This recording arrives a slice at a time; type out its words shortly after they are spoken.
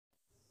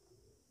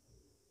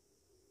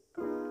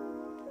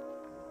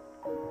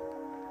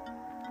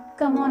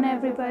Come on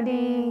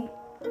everybody,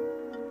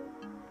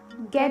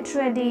 get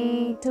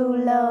ready to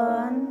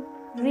learn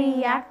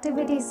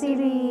Reactivity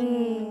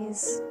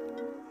Series.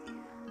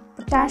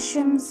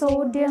 Potassium,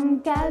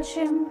 sodium,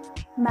 calcium,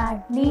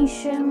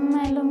 magnesium,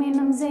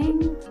 aluminum,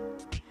 zinc.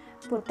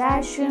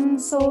 Potassium,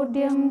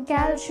 sodium,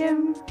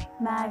 calcium,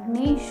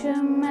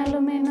 magnesium,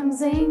 aluminum,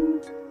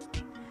 zinc.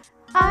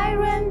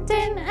 Iron,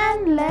 tin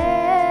and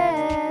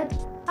lead.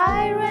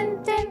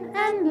 Iron, tin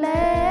and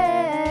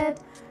lead.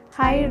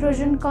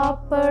 Hydrogen,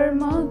 copper,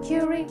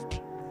 mercury.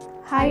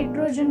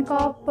 Hydrogen,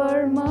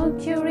 copper,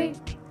 mercury.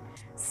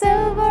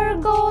 Silver,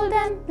 gold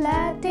and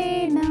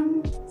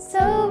platinum.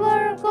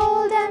 Silver,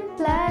 gold and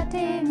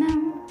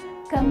platinum.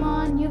 Come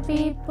on you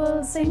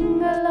people,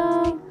 sing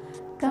along.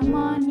 Come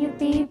on you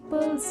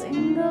people,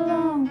 sing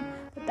along.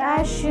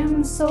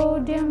 Potassium,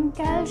 sodium,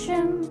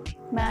 calcium,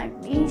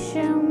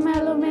 magnesium,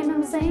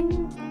 aluminum,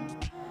 zinc.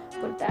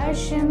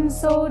 Potassium,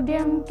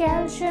 sodium,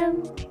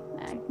 calcium,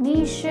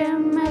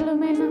 magnesium,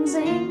 aluminum,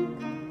 zinc.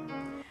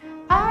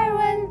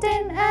 Iron,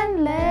 tin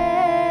and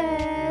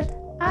lead.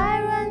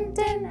 Iron,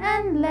 tin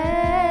and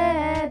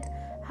lead.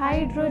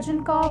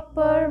 Hydrogen,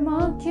 copper,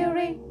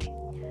 mercury.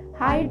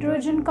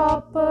 Hydrogen,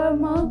 copper,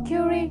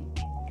 mercury.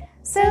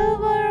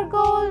 Silver,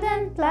 gold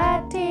and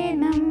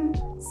platinum.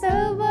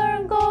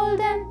 Silver, gold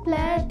and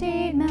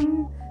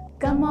platinum.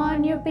 Come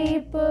on you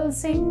people,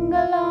 sing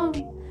along.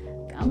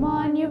 Come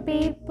on you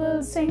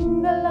people,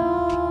 sing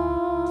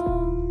along.